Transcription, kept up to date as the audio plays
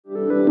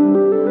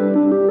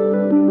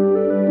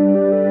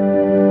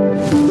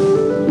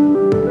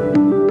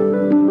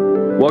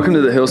Welcome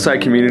to the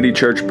Hillside Community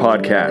Church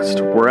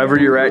podcast. Wherever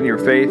you're at in your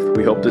faith,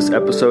 we hope this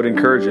episode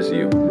encourages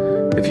you.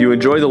 If you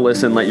enjoy the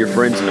listen, let your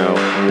friends know,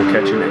 and we'll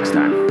catch you next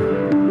time.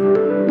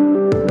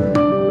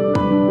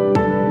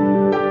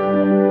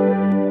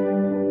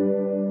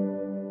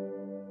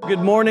 Good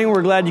morning.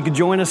 We're glad you could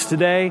join us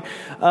today.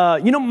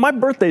 My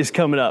birthday's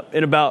coming up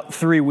in about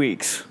 3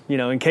 weeks,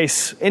 in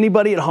case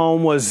anybody at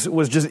home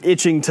was just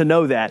itching to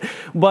know that.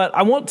 But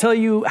I won't tell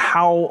you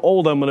how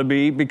old I'm going to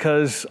be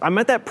because I'm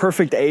at that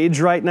perfect age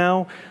right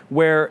now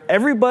where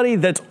everybody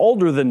that's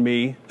older than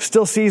me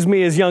still sees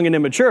me as young and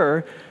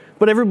immature,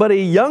 but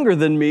everybody younger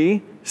than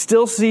me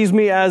still sees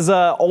me as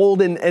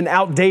old and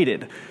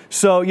outdated.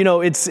 So,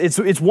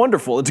 it's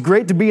wonderful. It's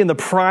great to be in the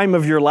prime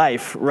of your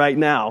life right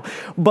now.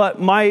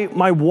 But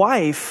my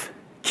wife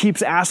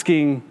keeps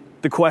asking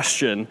the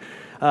question,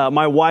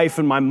 my wife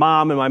and my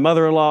mom and my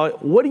mother-in-law,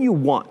 what do you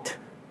want?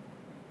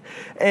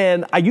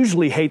 And I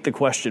usually hate the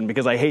question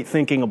because I hate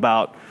thinking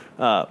about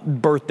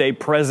birthday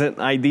present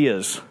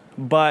ideas.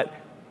 But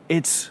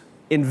it's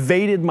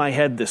invaded my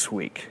head this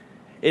week.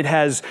 It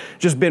has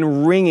just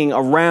been ringing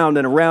around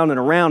and around and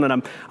around,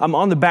 and I'm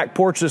on the back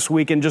porch this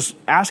week and just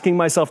asking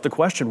myself the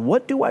question,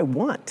 what do I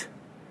want?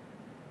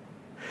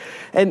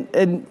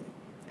 And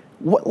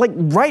what,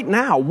 right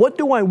now, what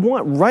do I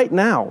want right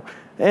now?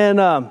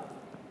 And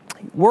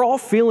we're all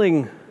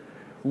feeling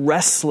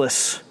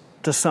restless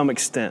to some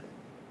extent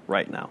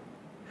right now.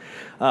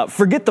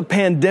 Forget the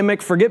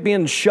pandemic, forget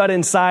being shut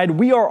inside.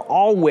 We are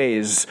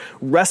always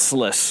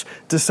restless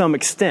to some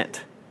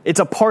extent. It's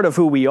a part of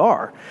who we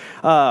are.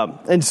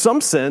 In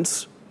some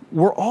sense,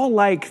 we're all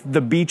like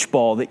the beach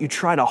ball that you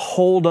try to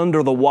hold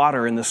under the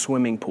water in the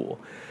swimming pool.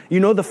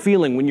 You know the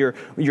feeling when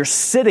you're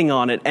sitting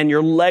on it and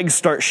your legs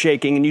start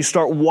shaking and you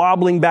start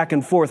wobbling back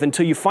and forth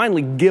until you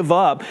finally give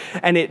up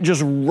and it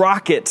just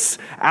rockets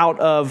out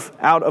of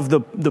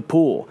the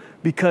pool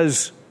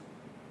because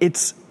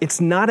it's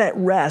not at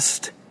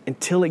rest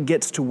until it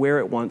gets to where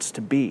it wants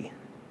to be.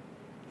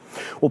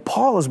 Well,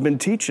 Paul has been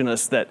teaching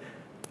us that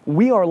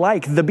we are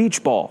like the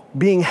beach ball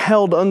being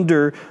held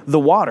under the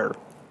water.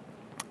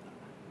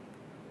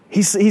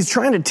 He's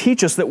trying to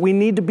teach us that we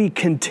need to be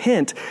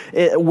content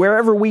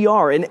wherever we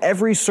are, in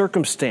every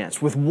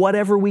circumstance, with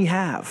whatever we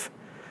have.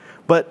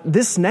 But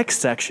this next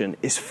section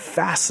is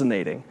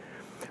fascinating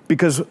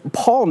because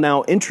Paul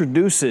now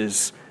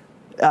introduces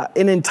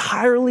an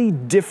entirely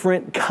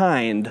different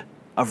kind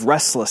of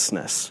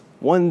restlessness,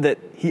 one that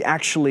he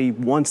actually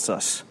wants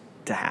us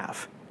to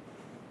have.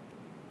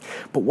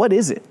 But what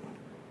is it?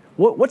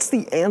 What's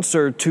the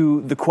answer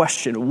to the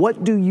question,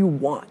 what do you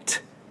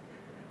want?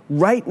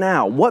 Right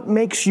now, what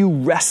makes you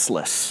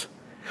restless?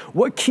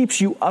 What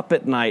keeps you up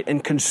at night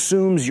and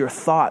consumes your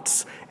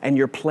thoughts and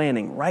your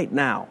planning right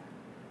now?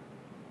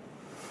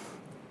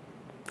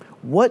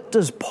 What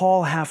does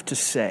Paul have to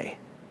say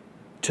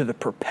to the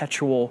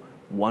perpetual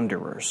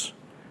wanderers,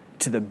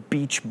 to the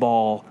beach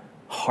ball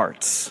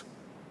hearts?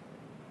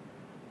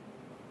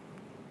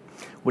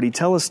 Would he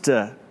tell us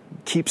to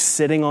keep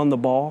sitting on the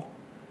ball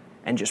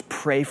and just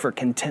pray for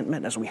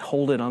contentment as we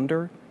hold it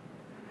under?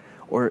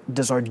 Or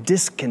does our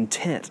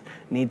discontent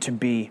need to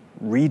be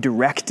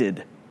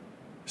redirected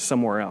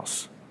somewhere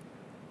else?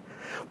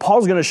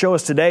 Paul's going to show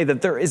us today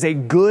that there is a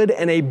good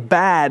and a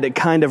bad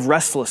kind of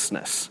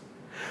restlessness.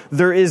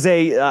 There is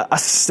a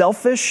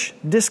selfish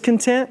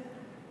discontent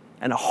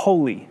and a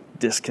holy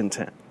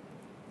discontent.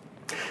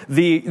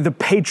 The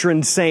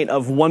patron saint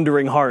of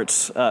wandering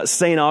hearts,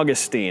 St.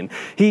 Augustine,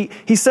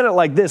 he said it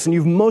like this, and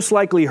you've most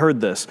likely heard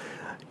this.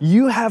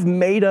 You have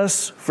made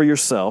us for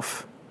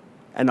yourself,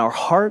 and our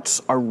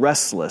hearts are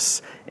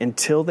restless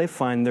until they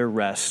find their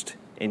rest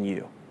in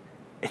you.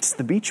 It's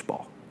the beach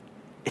ball.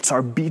 It's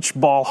our beach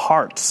ball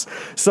hearts.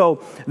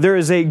 So there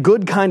is a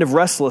good kind of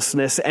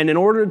restlessness, and in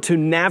order to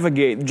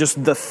navigate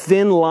just the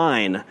thin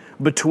line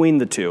between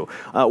the two,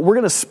 we're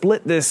going to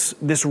split this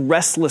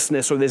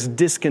restlessness or this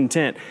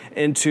discontent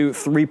into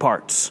 3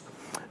 parts: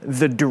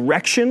 the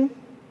direction,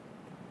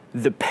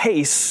 the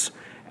pace,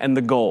 and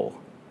the goal.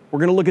 We're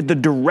going to look at the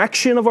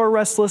direction of our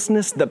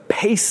restlessness, the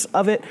pace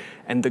of it,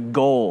 and the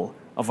goal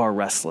of our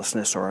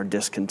restlessness or our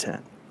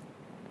discontent.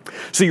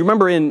 So you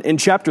remember in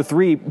chapter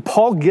 3,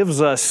 Paul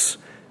gives us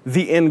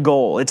the end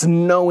goal. It's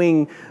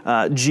knowing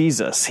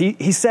Jesus.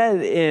 He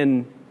said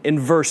in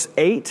verse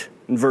 8,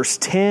 in verse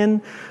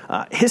 10,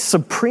 his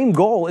supreme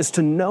goal is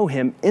to know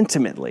him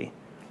intimately,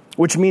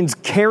 which means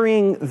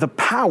carrying the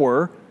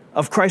power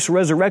of Christ's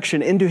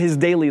resurrection into his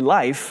daily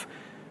life,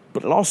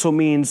 but it also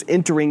means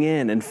entering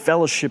in and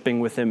fellowshipping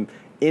with him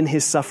in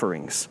his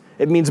sufferings.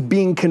 It means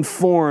being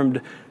conformed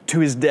to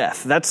his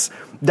death. That's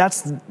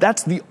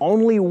the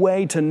only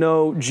way to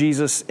know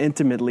Jesus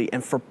intimately,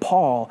 and for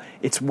Paul,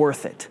 it's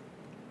worth it.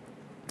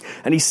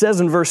 And he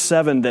says in verse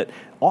 7 that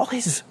all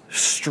his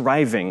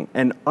striving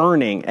and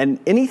earning and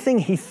anything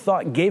he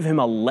thought gave him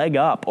a leg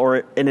up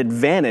or an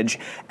advantage,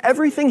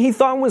 everything he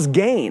thought was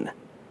gain,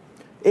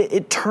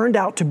 it turned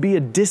out to be a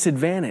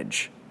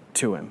disadvantage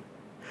to him.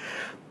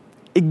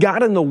 It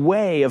got in the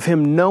way of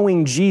him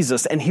knowing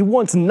Jesus, and he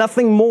wants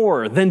nothing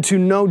more than to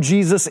know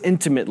Jesus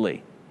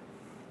intimately.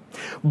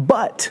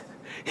 But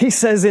he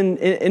says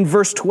in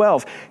verse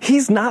 12,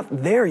 he's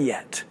not there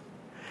yet.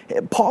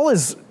 Paul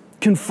is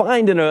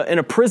confined in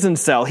a prison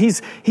cell.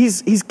 He's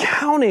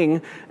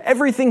counting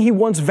everything he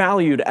once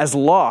valued as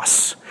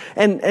loss.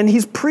 And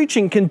he's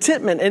preaching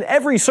contentment in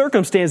every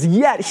circumstance,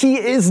 yet he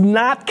is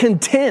not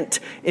content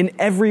in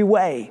every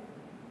way.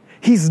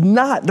 He's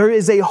not. There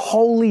is a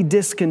holy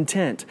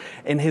discontent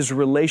in his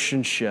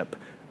relationship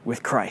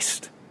with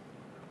Christ.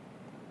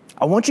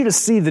 I want you to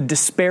see the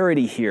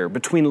disparity here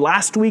between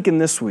last week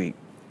and this week.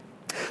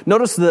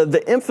 Notice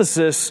the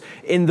emphasis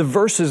in the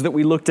verses that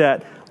we looked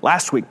at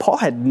last week. Paul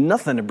had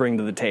nothing to bring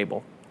to the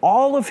table.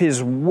 All of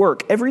his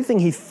work, everything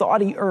he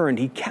thought he earned,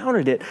 he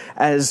counted it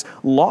as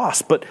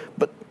loss. But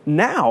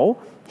now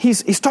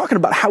he's talking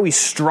about how he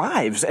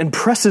strives and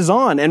presses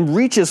on and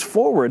reaches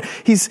forward.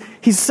 He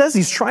says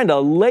he's trying to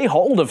lay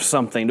hold of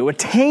something, to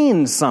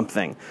attain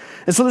something.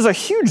 And so there's a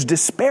huge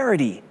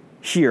disparity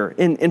here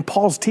in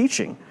Paul's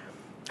teaching.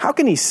 How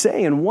can he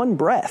say in one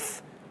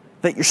breath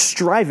that your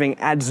striving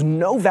adds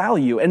no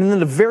value, and in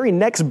the very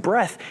next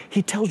breath,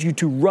 he tells you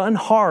to run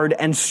hard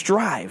and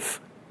strive?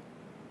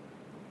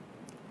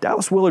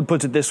 Dallas Willard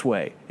puts it this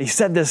way. He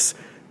said this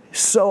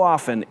so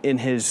often in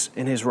his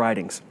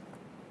writings.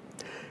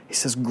 He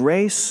says,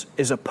 grace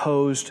is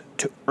opposed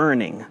to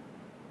earning,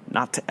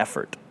 not to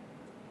effort.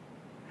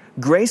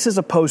 Grace is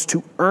opposed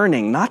to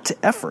earning, not to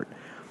effort.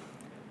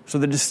 So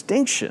the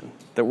distinction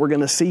that we're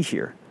going to see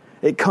here,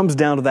 it comes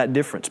down to that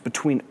difference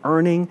between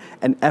earning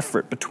and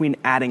effort, between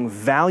adding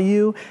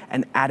value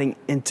and adding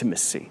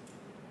intimacy.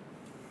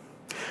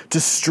 To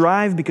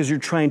strive because you're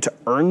trying to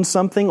earn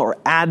something or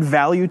add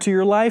value to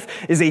your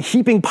life is a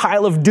heaping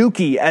pile of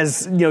dookie,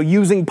 as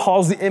using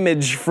Paul's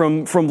image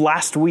from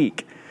last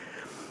week.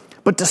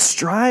 But to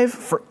strive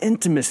for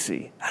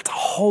intimacy, that's a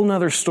whole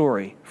nother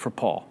story for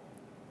Paul.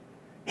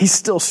 He's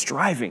still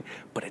striving,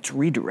 but it's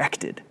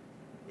redirected.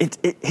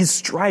 His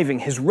striving,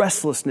 his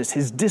restlessness,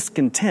 his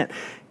discontent,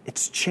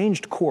 it's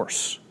changed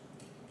course.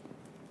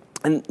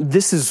 And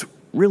this is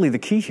really the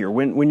key here.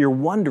 When you're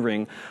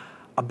wondering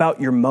about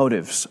your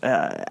motives,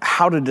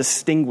 how to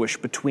distinguish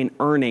between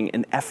earning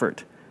and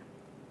effort,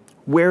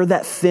 where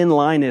that thin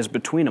line is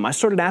between them, I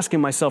started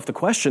asking myself the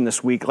question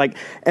this week,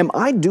 am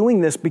I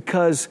doing this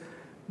because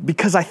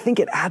I think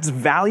it adds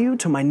value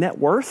to my net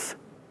worth?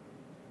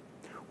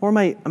 Or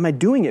am I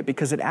doing it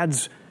because it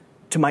adds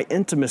to my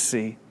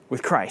intimacy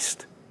with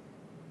Christ?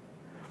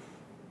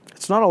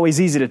 It's not always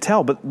easy to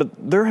tell, but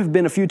there have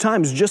been a few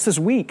times just this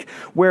week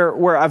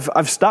where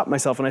I've stopped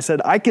myself and I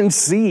said, I can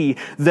see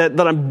that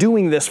I'm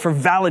doing this for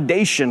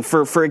validation,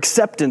 for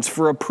acceptance,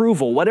 for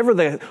approval, whatever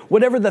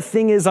the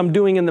thing is I'm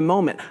doing in the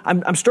moment.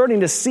 I'm starting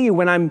to see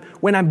when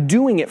I'm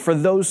doing it for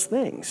those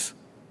things.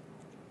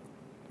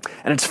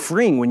 And it's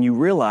freeing when you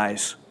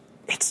realize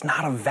it's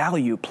not a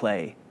value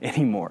play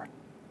anymore.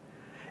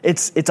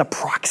 It's a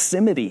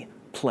proximity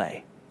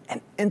play, an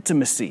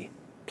intimacy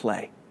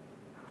play.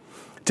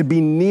 To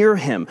be near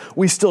him.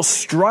 We still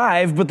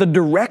strive, but the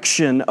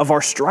direction of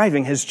our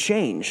striving has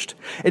changed.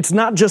 It's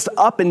not just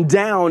up and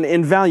down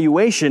in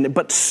valuation,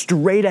 but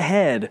straight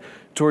ahead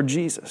toward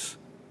Jesus.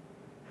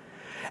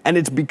 And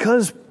it's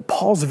because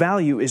Paul's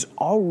value is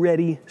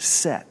already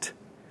set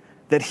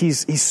that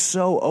he's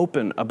so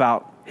open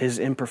about his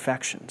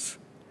imperfections.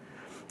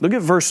 Look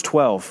at verse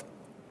 12.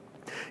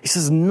 He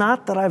says,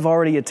 not that I've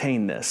already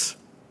attained this.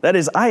 That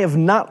is, I have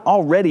not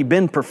already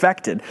been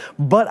perfected,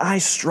 but I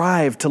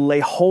strive to lay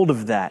hold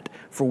of that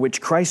for which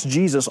Christ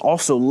Jesus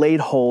also laid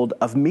hold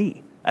of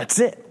me. That's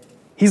it.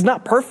 He's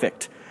not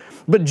perfect,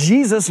 but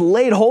Jesus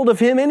laid hold of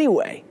him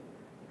anyway.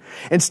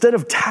 Instead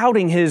of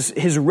touting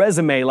his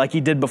resume like he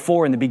did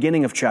before in the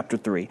beginning of chapter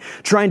 3,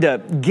 trying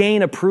to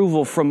gain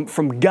approval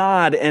from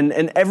God and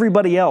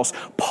everybody else,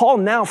 Paul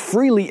now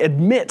freely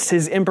admits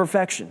his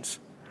imperfections.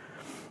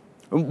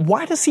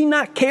 Why does he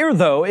not care,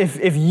 though,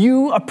 if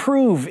you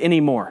approve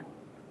anymore?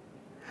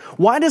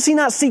 Why does he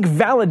not seek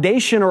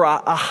validation or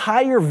a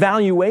higher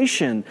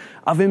valuation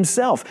of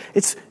himself?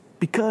 It's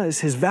because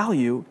his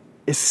value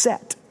is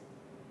set.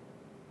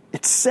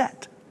 It's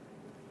set.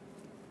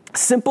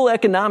 Simple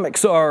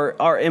economics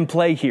are in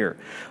play here.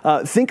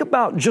 Think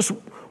about just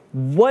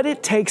what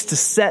it takes to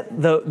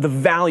set the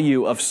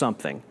value of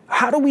something.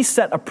 How do we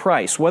set a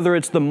price? Whether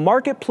it's the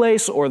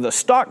marketplace or the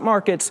stock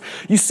markets,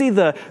 you see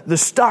the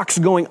stocks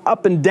going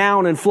up and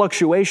down in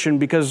fluctuation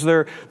because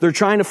they're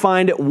trying to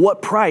find at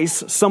what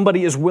price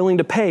somebody is willing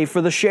to pay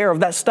for the share of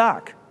that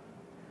stock.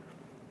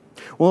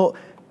 Well,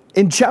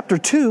 in chapter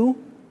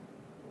 2,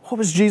 what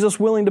was Jesus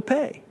willing to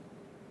pay?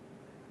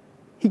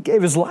 He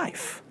gave his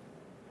life.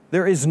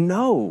 There is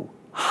no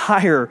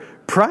higher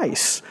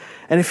price.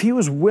 And if he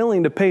was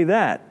willing to pay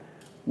that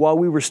while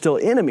we were still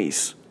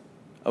enemies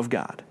of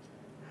God,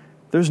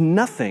 there's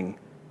nothing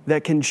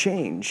that can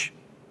change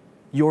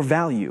your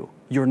value,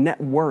 your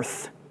net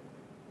worth,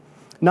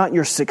 not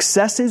your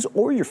successes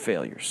or your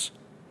failures.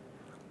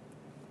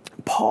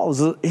 Paul,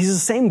 he's the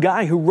same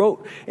guy who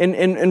wrote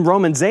in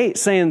Romans 8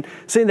 saying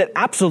that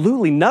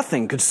absolutely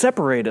nothing could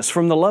separate us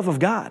from the love of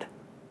God.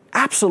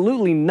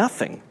 Absolutely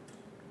nothing.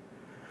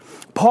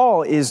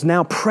 Paul is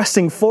now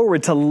pressing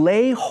forward to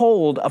lay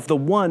hold of the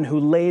one who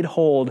laid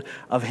hold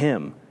of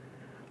him.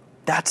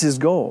 That's his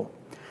goal.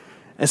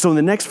 And so in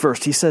the next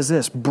verse, he says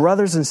this,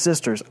 brothers and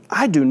sisters,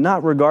 I do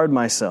not regard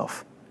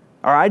myself,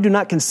 or I do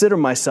not consider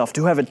myself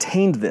to have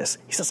attained this.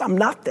 He says, I'm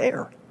not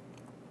there.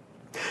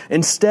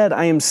 Instead,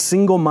 I am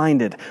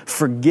single-minded,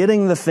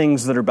 forgetting the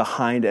things that are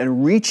behind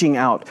and reaching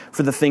out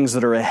for the things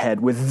that are ahead.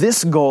 With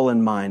this goal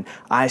in mind,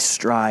 I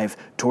strive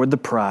toward the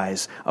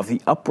prize of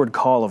the upward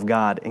call of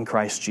God in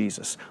Christ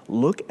Jesus.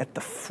 Look at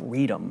the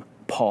freedom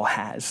Paul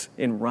has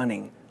in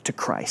running to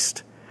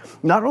Christ.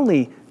 Not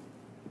only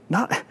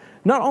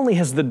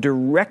has the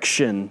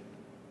direction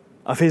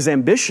of his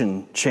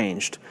ambition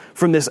changed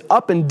from this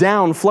up and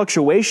down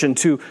fluctuation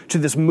to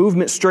this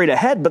movement straight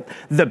ahead, but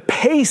the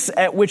pace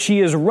at which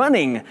he is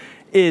running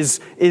it's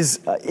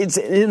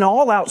an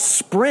all-out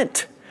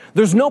sprint.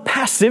 There's no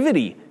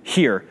passivity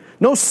here,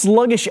 no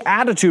sluggish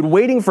attitude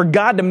waiting for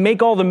God to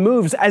make all the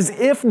moves as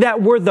if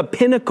that were the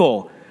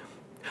pinnacle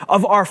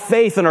of our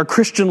faith and our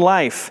Christian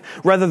life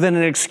rather than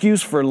an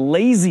excuse for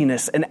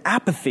laziness and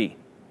apathy.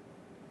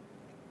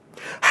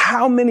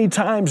 How many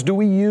times do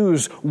we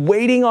use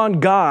waiting on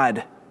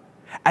God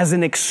as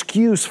an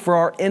excuse for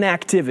our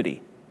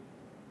inactivity?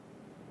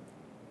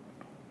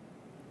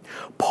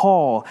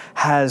 Paul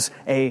has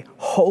a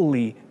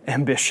holy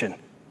ambition,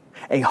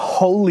 a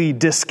holy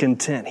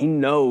discontent. He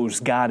knows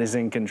God is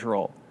in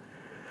control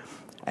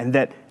and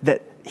that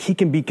he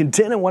can be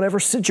content in whatever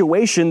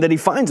situation that he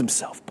finds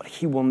himself, but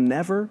he will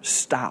never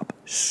stop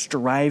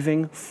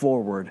striving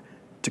forward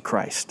to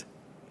Christ.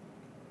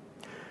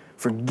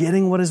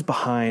 Forgetting what is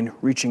behind,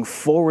 reaching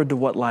forward to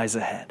what lies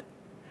ahead.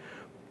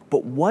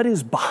 But what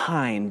is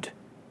behind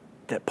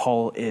that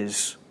Paul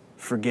is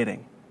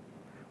forgetting?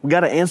 We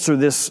got to answer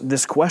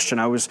this question.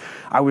 I was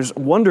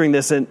wondering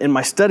this in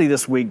my study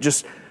this week.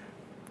 Just,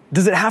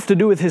 does it have to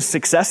do with his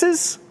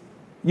successes?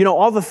 You know,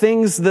 all the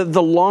things, the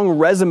long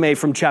resume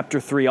from chapter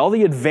 3, all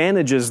the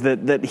advantages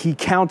that he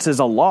counts as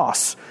a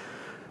loss?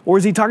 Or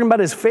is he talking about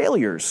his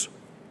failures?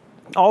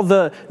 All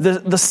the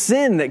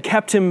sin that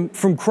kept him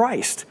from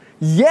Christ?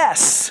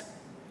 Yes,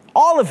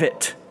 all of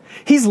it.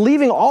 He's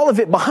leaving all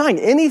of it behind.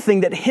 Anything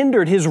that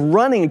hindered his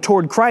running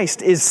toward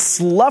Christ is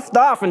sloughed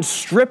off and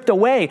stripped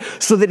away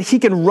so that he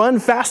can run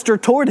faster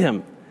toward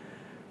him.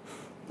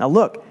 Now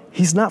look,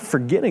 he's not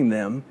forgetting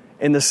them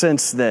in the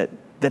sense that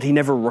he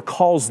never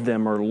recalls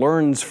them or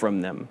learns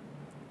from them.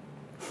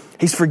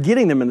 He's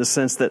forgetting them in the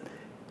sense that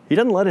he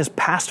doesn't let his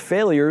past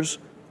failures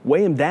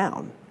weigh him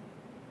down.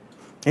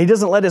 He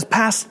doesn't let his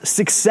past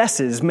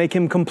successes make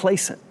him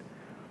complacent.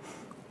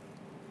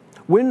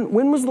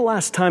 When was the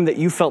last time that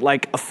you felt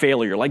like a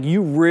failure, like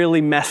you really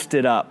messed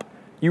it up?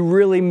 You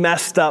really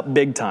messed up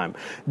big time.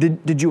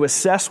 Did you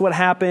assess what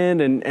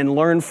happened and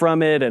learn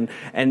from it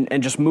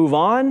and just move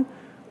on?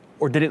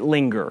 Or did it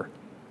linger?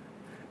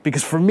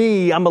 Because for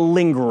me, I'm a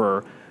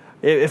lingerer.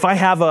 If I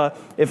have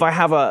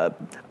a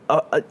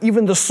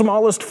even the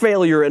smallest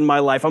failure in my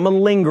life, I'm a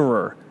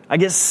lingerer. I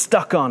get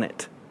stuck on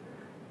it.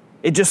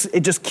 It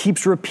just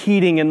keeps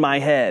repeating in my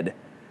head.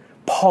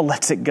 Paul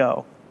lets it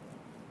go.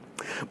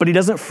 But he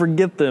doesn't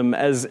forget them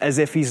as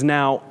if he's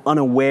now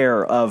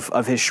unaware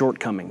of his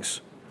shortcomings.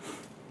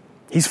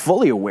 He's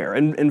fully aware.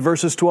 In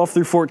verses 12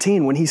 through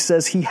 14, when he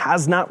says he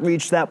has not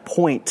reached that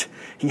point,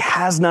 he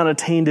has not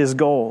attained his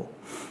goal.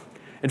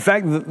 In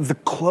fact, the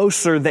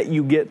closer that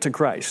you get to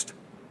Christ,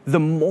 the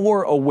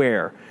more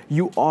aware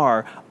you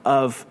are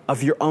of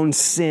your own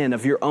sin,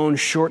 of your own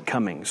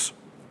shortcomings.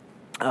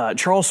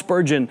 Charles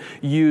Spurgeon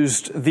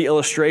used the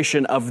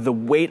illustration of the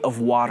weight of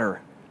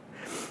water.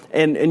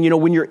 And you know,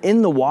 when you're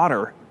in the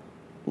water,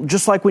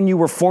 just like when you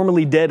were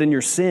formerly dead in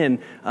your sin,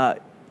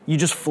 you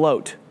just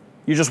float.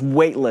 You're just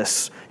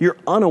weightless. You're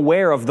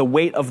unaware of the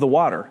weight of the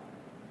water.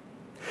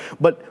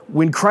 But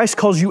when Christ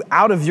calls you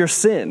out of your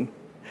sin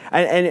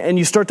and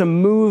you start to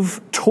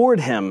move toward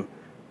him,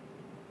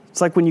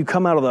 it's like when you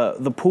come out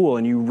of the pool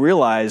and you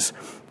realize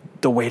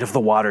the weight of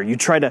the water. You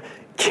try to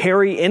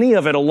carry any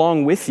of it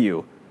along with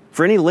you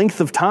for any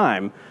length of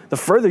time. The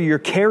further you're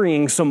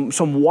carrying some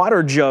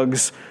water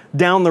jugs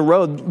down the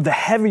road, the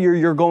heavier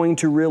you're going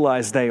to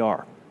realize they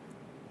are.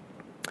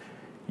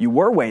 You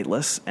were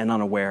weightless and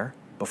unaware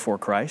before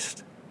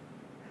Christ.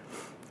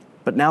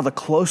 But now the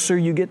closer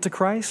you get to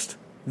Christ,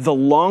 the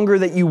longer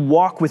that you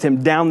walk with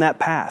him down that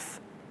path,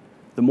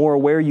 the more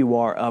aware you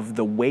are of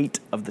the weight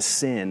of the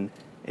sin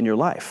in your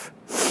life.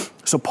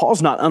 So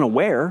Paul's not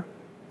unaware.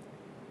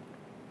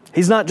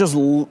 He's not just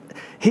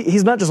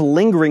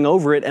lingering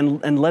over it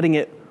and letting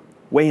it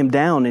weigh him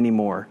down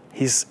anymore.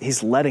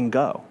 He's letting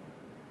go.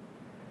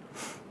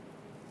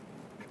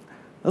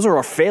 Those are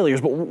our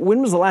failures, but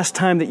when was the last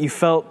time that you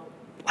felt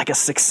like a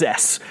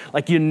success?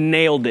 Like you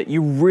nailed it.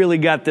 You really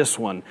got this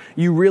one.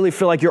 You really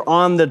feel like you're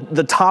on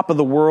the top of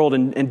the world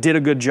and did a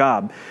good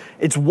job.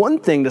 It's one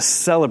thing to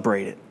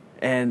celebrate it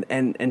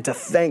and to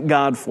thank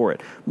God for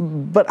it.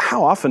 But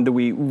how often do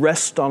we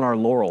rest on our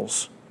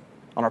laurels,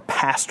 on our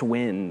past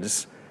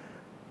wins?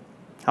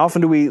 How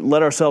often do we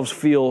let ourselves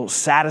feel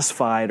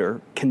satisfied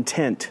or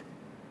content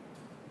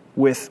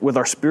with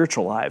our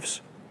spiritual lives?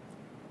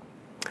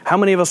 How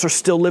many of us are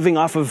still living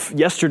off of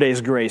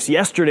yesterday's grace,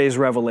 yesterday's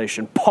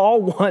revelation?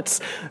 Paul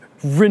wants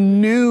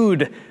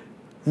renewed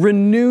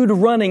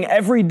running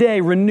every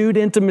day, renewed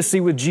intimacy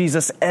with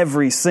Jesus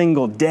every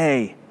single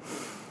day.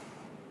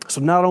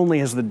 So not only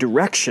has the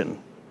direction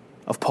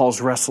of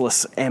Paul's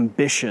restless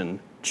ambition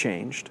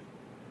changed,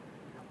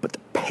 but the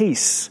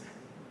pace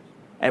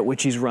at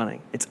which he's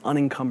running, it's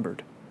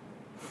unencumbered.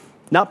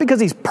 Not because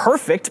he's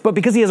perfect, but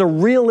because he has a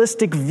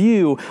realistic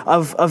view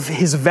of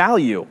his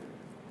value.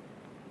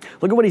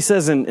 Look at what he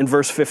says in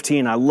verse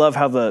 15. I love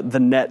how the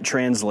net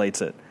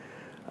translates it.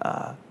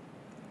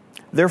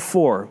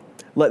 Therefore,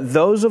 let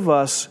those of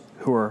us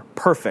who are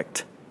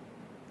perfect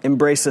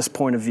embrace this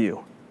point of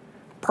view.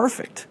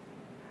 Perfect.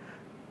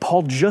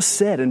 Paul just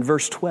said in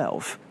verse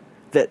 12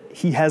 that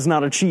he has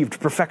not achieved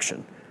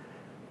perfection.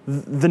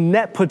 The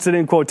net puts it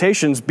in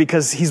quotations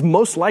because he's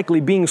most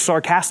likely being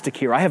sarcastic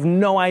here. I have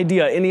no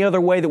idea any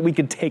other way that we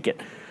could take it.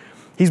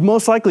 He's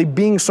most likely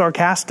being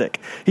sarcastic.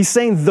 He's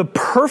saying the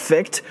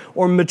perfect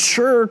or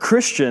mature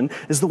Christian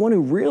is the one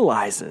who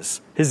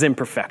realizes his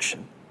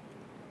imperfection.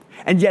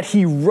 And yet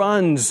he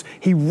runs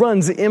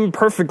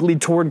imperfectly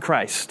toward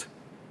Christ.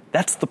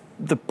 That's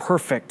the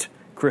perfect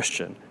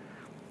Christian.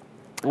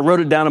 I wrote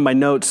it down in my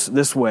notes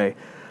this way.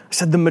 I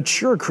said the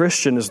mature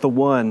Christian is the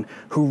one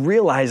who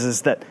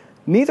realizes that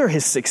neither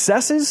his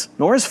successes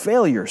nor his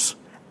failures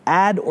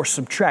add or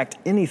subtract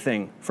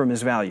anything from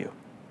his value.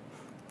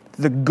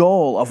 The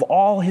goal of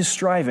all his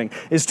striving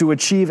is not to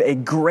achieve a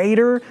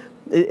greater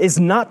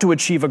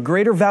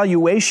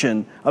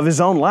valuation of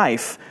his own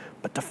life,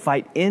 but to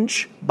fight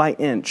inch by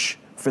inch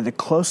for the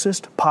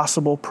closest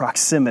possible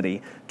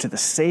proximity to the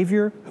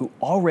Savior who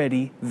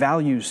already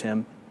values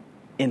him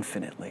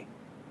infinitely.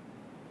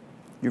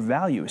 Your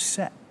value is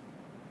set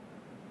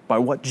by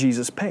what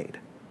Jesus paid.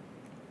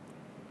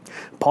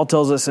 Paul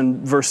tells us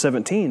in verse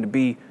 17 to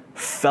be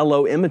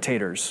fellow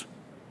imitators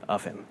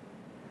of him.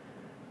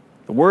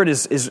 The word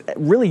is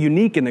really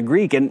unique in the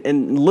Greek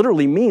and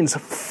literally means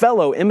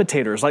fellow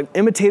imitators, like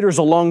imitators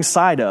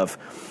alongside of.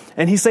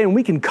 And he's saying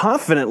we can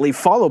confidently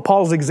follow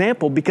Paul's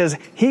example because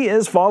he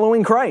is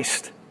following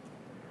Christ.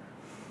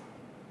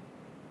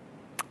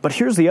 But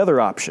here's the other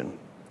option.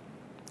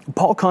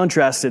 Paul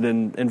contrasted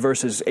in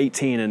verses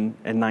 18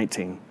 and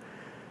 19.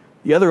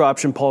 The other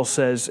option, Paul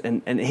says,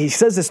 and he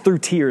says this through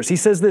tears. He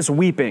says this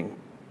weeping.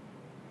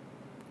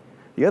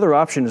 The other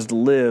option is to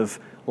live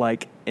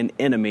like an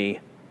enemy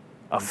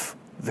of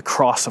the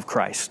cross of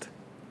Christ.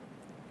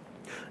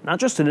 Not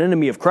just an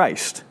enemy of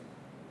Christ,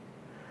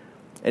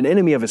 an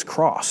enemy of his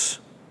cross.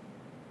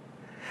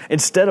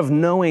 Instead of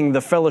knowing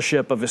the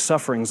fellowship of his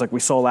sufferings like we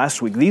saw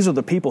last week, these are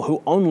the people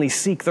who only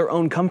seek their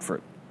own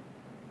comfort.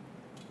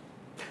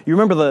 You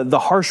remember the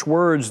harsh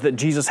words that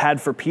Jesus had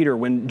for Peter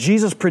when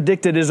Jesus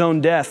predicted his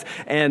own death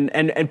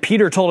and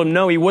Peter told him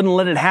no, he wouldn't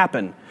let it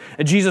happen.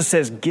 And Jesus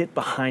says, "Get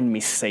behind me,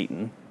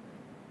 Satan."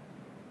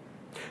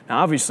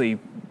 Now obviously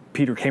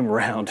Peter came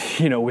around,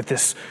 with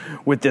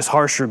this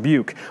harsh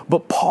rebuke.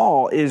 But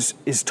Paul is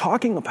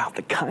talking about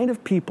the kind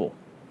of people,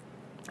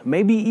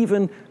 maybe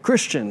even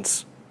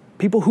Christians,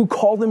 people who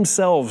call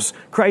themselves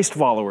Christ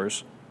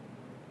followers,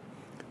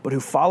 but who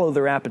follow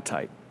their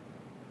appetite.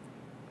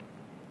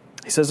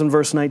 He says in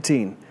verse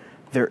 19,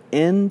 their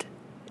end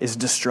is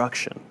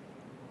destruction.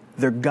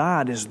 Their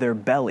God is their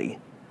belly.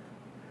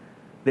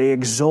 They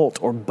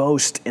exult or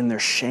boast in their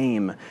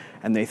shame,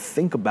 and they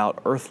think about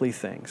earthly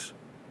things.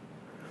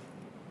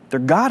 Their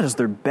God is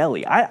their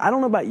belly. I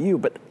don't know about you,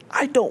 but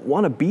I don't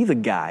want to be the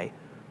guy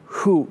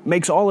who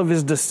makes all of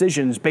his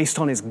decisions based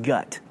on his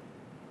gut.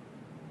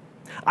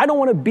 I don't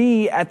want to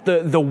be at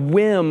the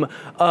whim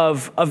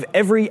of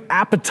every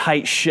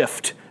appetite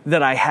shift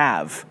that I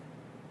have.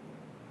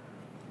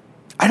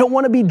 I don't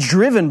want to be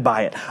driven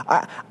by it.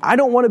 I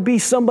don't want to be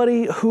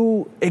somebody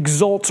who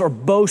exults or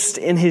boasts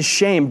in his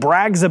shame,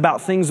 brags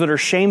about things that are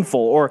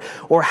shameful,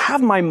 or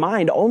have my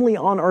mind only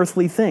on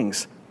earthly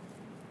things.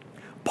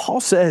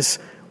 Paul says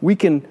we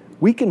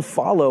can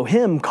follow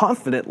him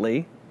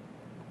confidently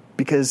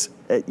because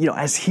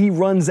as he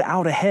runs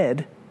out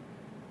ahead,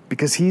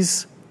 because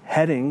he's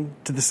heading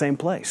to the same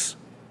place.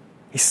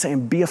 He's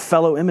saying, be a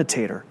fellow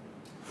imitator.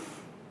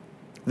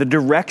 The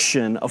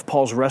direction of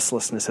Paul's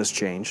restlessness has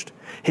changed.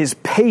 His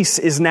pace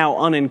is now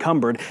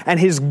unencumbered, and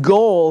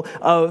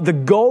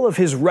the goal of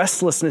his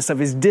restlessness, of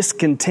his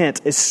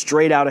discontent, is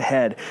straight out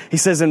ahead. He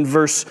says in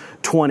verse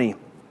 20,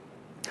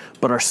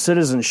 "But our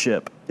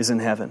citizenship is in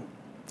heaven,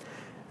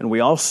 and we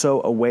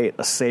also await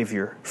a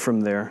Savior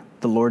from there,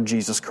 the Lord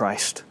Jesus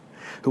Christ,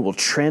 who will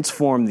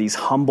transform these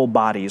humble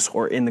bodies,"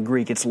 or in the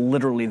Greek, it's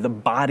literally the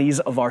bodies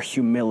of our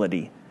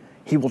humility.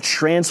 He will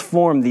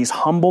transform these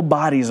humble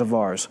bodies of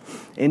ours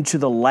into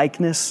the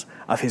likeness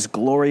of his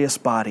glorious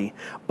body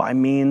by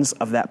means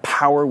of that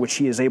power which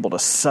he is able to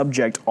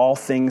subject all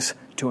things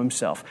to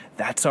himself.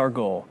 That's our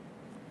goal.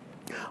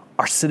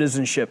 Our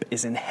citizenship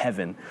is in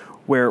heaven,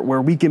 where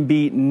we can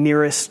be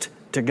nearest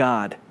to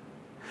God,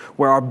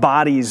 where our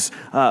bodies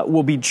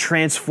will be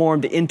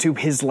transformed into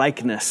his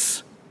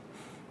likeness.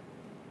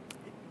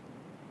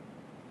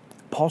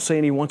 Paul's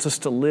saying he wants us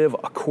to live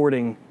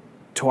according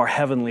to to our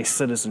heavenly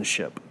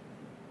citizenship.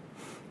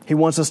 He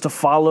wants us to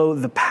follow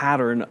the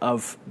pattern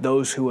of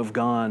those who have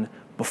gone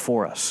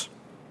before us.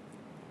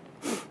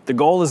 The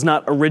goal is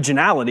not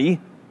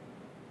originality.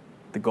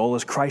 The goal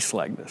is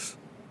Christ-likeness.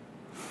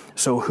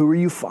 So who are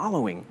you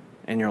following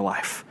in your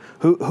life?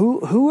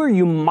 Who are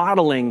you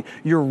modeling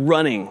your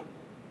running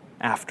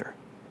after?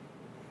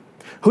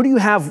 Who do you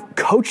have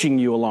coaching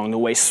you along the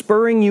way,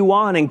 spurring you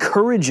on,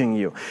 encouraging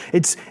you?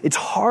 It's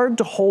hard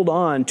to hold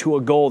on to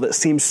a goal that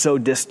seems so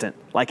distant,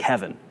 like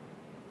heaven.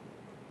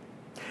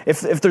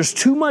 If there's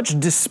too much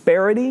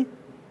disparity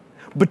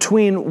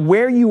between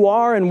where you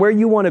are and where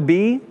you want to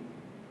be,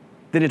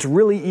 then it's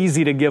really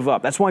easy to give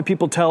up. That's why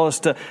people tell us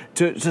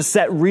to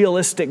set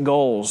realistic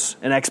goals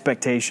and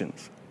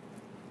expectations.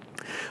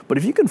 But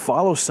if you can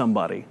follow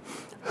somebody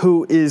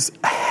who is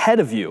ahead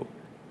of you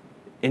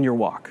in your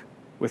walk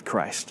with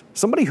Christ,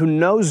 somebody who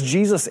knows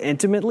Jesus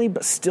intimately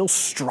but still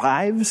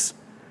strives,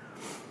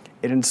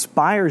 it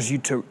inspires you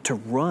to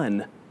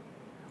run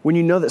when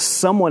you know that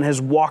someone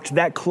has walked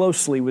that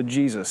closely with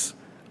Jesus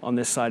on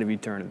this side of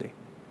eternity.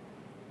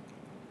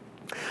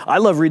 I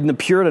love reading the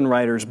Puritan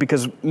writers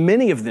because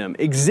many of them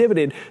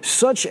exhibited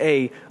such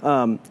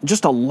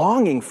just a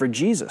longing for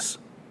Jesus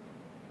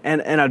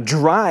and a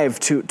drive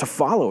to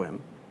follow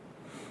him.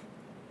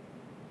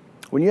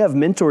 When you have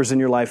mentors in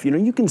your life,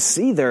 you can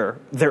see their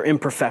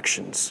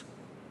imperfections,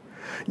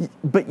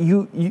 but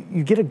you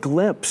get a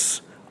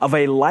glimpse of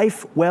a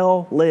life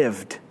well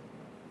lived,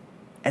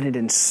 and it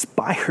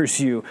inspires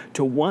you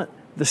to want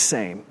the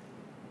same.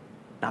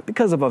 Not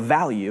because of a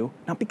value,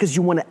 not because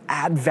you want to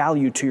add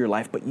value to your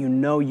life, but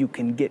you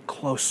can get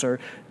closer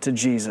to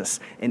Jesus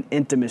in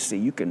intimacy.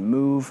 You can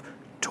move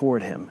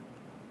toward him.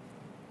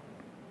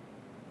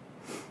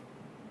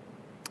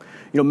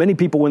 Many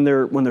people when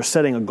they're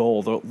setting a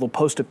goal, they'll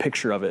post a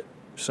picture of it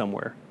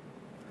somewhere.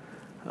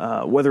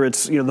 Whether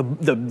it's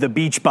the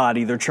beach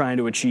body they're trying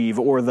to achieve,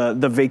 or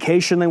the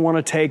vacation they want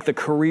to take, the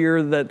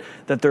career that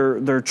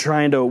they're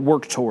trying to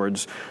work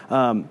towards.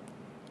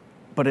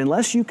 But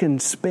unless you can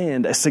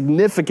spend a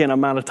significant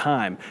amount of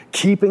time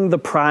keeping the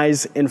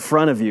prize in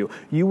front of you,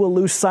 you will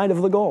lose sight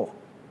of the goal.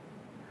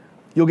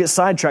 You'll get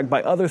sidetracked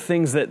by other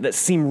things that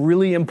seem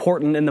really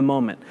important in the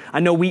moment.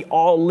 I know we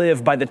all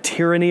live by the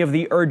tyranny of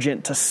the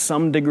urgent to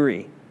some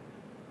degree.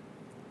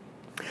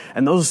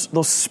 And those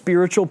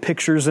spiritual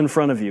pictures in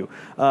front of you,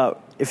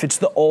 if it's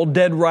the old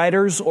dead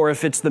writers or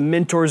if it's the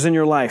mentors in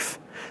your life,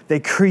 they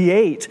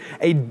create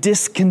a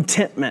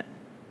discontentment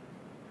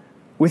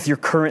with your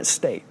current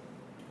state.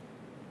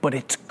 But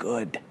it's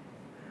good.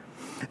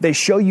 They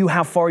show you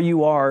how far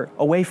you are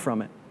away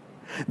from it.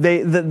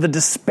 The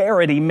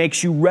disparity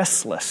makes you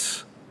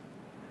restless.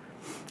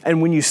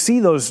 And when you see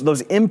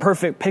those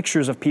imperfect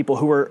pictures of people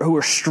who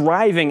are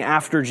striving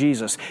after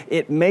Jesus,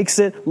 it makes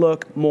it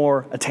look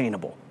more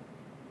attainable.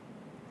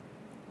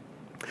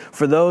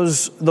 For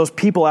those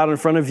people out in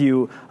front of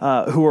you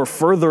who are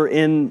further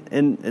in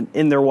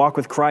their walk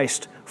with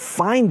Christ,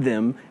 find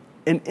them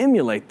and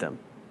emulate them.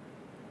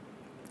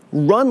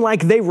 Run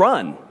like they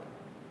run.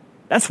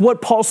 That's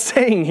what Paul's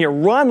saying here.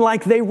 Run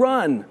like they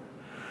run.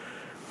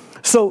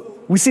 So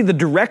we see the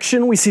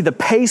direction, we see the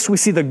pace, we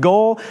see the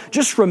goal.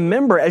 Just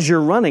remember as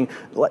you're running,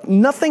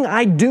 nothing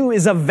I do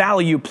is a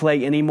value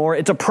play anymore.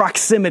 It's a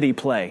proximity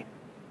play.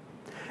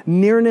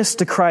 Nearness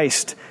to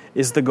Christ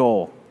is the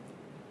goal.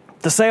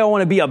 To say I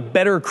want to be a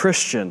better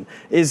Christian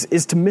is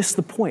to miss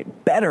the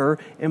point. Better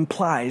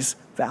implies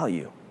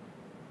value.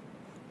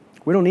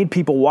 We don't need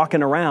people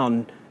walking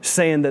around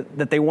saying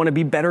that they want to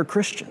be better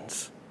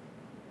Christians.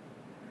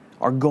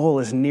 Our goal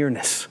is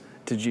nearness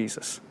to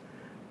Jesus.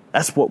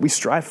 That's what we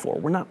strive for.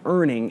 We're not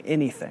earning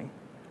anything.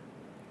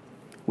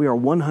 We are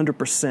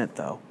 100%,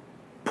 though,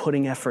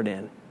 putting effort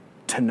in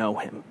to know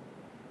him.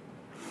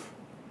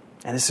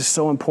 And this is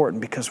so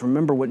important because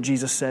remember what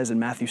Jesus says in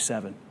Matthew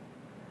 7.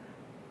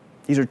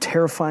 These are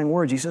terrifying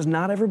words. He says,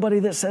 "Not everybody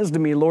that says to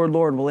me, 'Lord,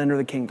 Lord,' will enter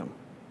the kingdom.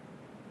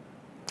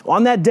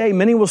 On that day,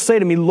 many will say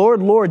to me,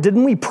 'Lord, Lord,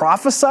 didn't we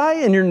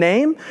prophesy in your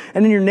name,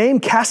 and in your name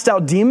cast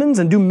out demons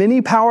and do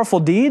many powerful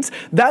deeds?'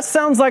 That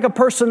sounds like a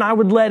person I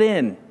would let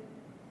in.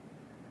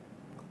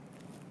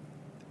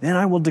 Then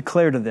I will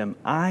declare to them,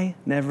 'I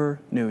never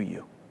knew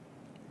you.'"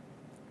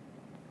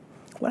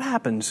 What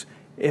happens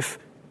if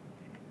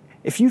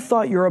you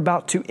thought you're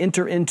about to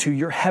enter into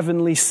your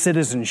heavenly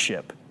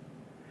citizenship,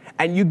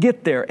 and you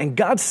get there, and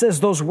God says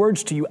those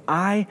words to you,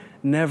 "I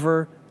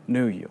never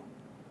knew you"?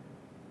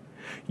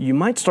 You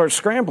might start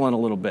scrambling a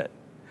little bit.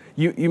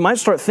 You might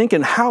start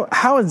thinking,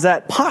 how is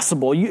that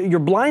possible? You're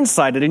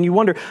blindsided and you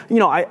wonder,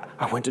 I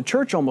went to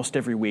church almost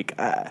every week.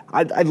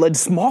 I led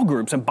small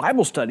groups and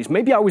Bible studies.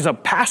 Maybe I was a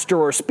pastor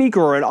or a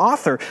speaker or an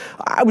author.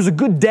 I was a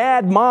good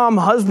dad, mom,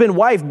 husband,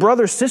 wife,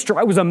 brother, sister.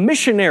 I was a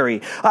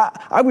missionary.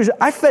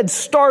 I fed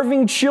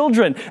starving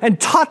children and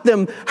taught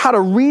them how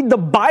to read the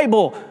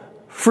Bible,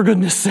 for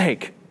goodness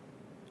sake.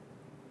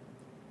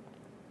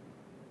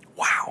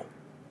 Wow,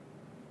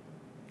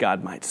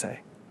 God might say.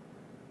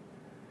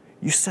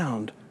 You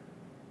sound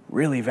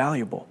really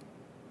valuable.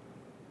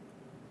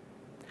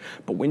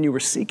 But when you were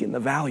seeking the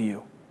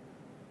value,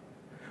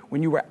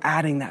 when you were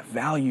adding that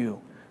value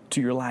to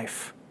your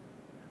life,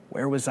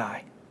 where was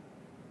I?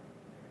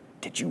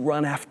 Did you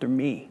run after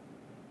me?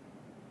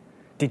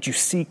 Did you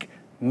seek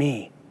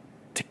me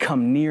to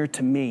come near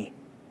to me?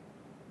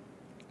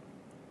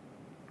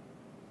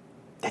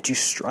 Did you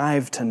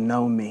strive to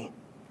know me?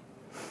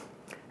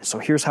 So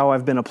here's how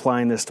I've been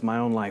applying this to my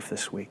own life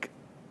this week.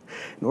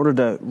 In order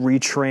to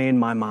retrain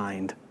my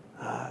mind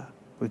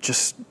with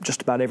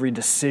just about every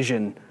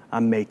decision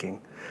I'm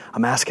making,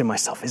 I'm asking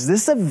myself, is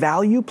this a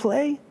value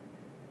play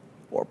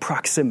or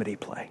proximity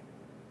play?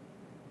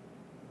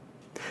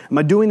 Am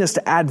I doing this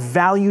to add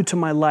value to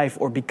my life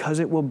or because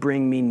it will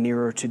bring me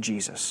nearer to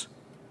Jesus?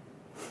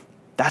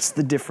 That's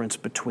the difference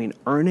between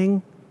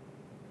earning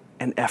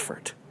and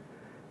effort.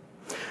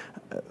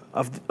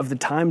 Of the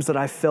times that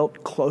I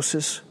felt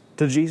closest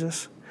to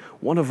Jesus,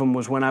 one of them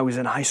was when I was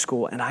in high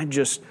school, and I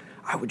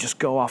would just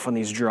go off on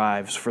these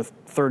drives for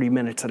 30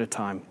 minutes at a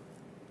time.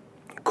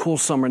 Cool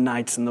summer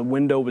nights, and the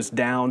window was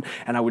down,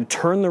 and I would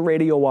turn the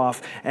radio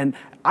off, and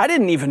I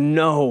didn't even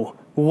know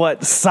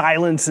what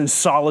silence and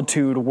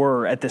solitude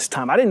were at this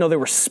time. I didn't know they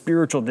were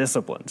spiritual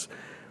disciplines.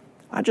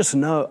 I just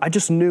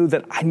knew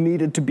that I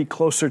needed to be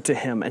closer to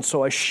Him, and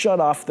so I shut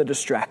off the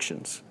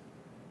distractions.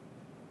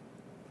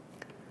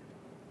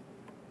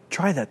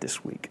 Try that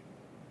this week.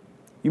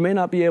 You may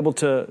not be able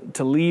to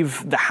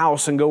leave the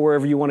house and go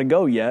wherever you want to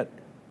go yet,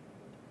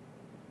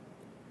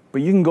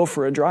 but you can go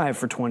for a drive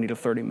for 20 to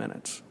 30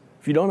 minutes.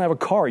 If you don't have a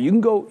car, you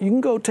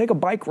can go take a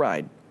bike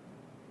ride.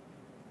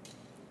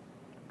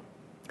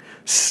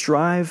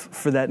 Strive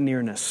for that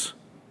nearness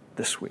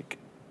this week.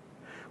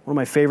 One of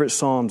my favorite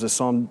Psalms is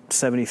Psalm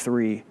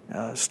 73,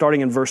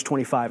 starting in verse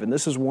 25, and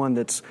this is one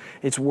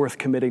it's worth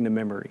committing to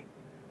memory.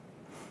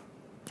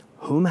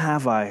 Whom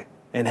have I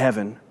in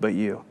heaven but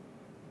you?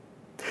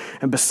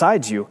 And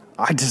besides you,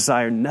 I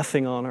desire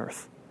nothing on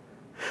earth.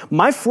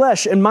 My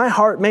flesh and my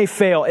heart may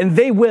fail, and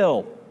they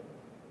will.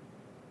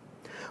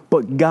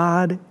 But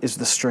God is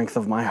the strength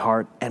of my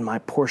heart and my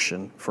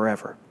portion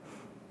forever.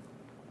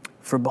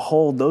 For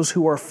behold, those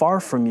who are far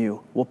from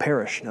you will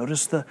perish.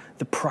 Notice the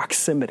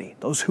proximity.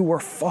 Those who are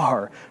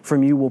far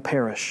from you will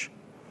perish.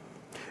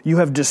 You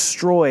have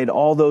destroyed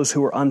all those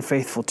who are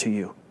unfaithful to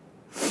you.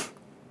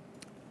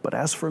 But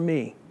as for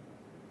me,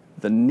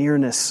 the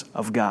nearness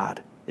of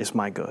God is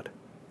my good.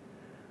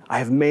 I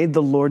have made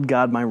the Lord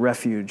God my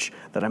refuge,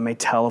 that I may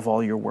tell of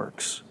all your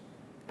works.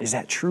 Is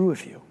that true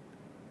of you?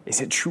 Is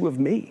it true of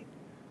me?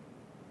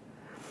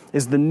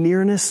 Is the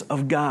nearness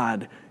of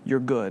God your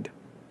good?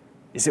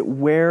 Is it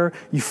where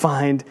you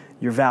find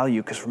your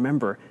value? Because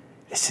remember,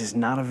 this is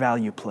not a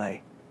value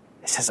play.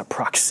 This is a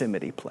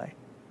proximity play.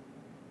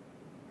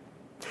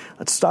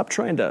 Let's stop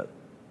trying to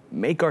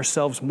make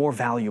ourselves more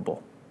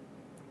valuable.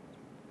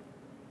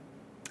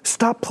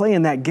 Stop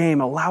playing that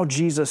game. Allow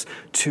Jesus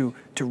to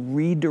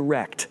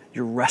redirect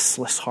your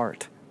restless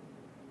heart,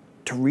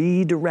 to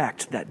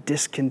redirect that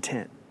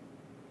discontent.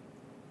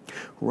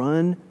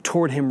 Run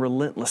toward Him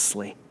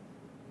relentlessly.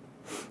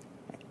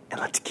 And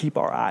let's keep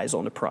our eyes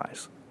on the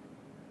prize.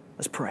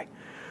 Let's pray.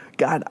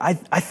 God, I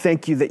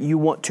thank you that you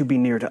want to be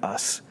near to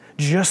us.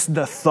 Just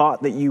the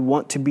thought that you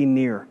want to be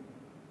near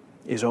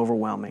is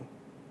overwhelming.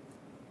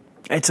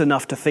 It's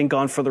enough to think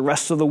on for the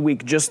rest of the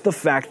week, just the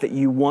fact that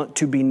you want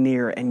to be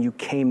near and you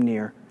came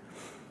near.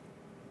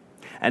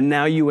 And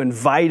now you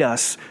invite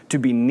us to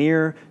be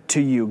near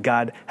to you.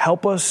 God,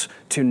 help us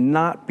to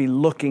not be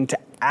looking to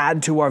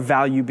add to our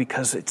value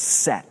because it's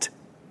set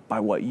by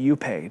what you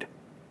paid.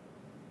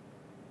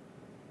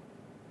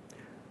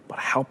 But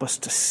help us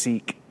to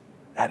seek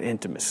that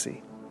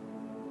intimacy,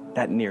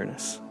 that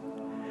nearness.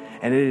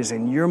 And it is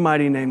in your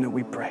mighty name that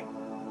we pray.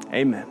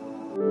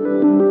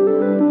 Amen.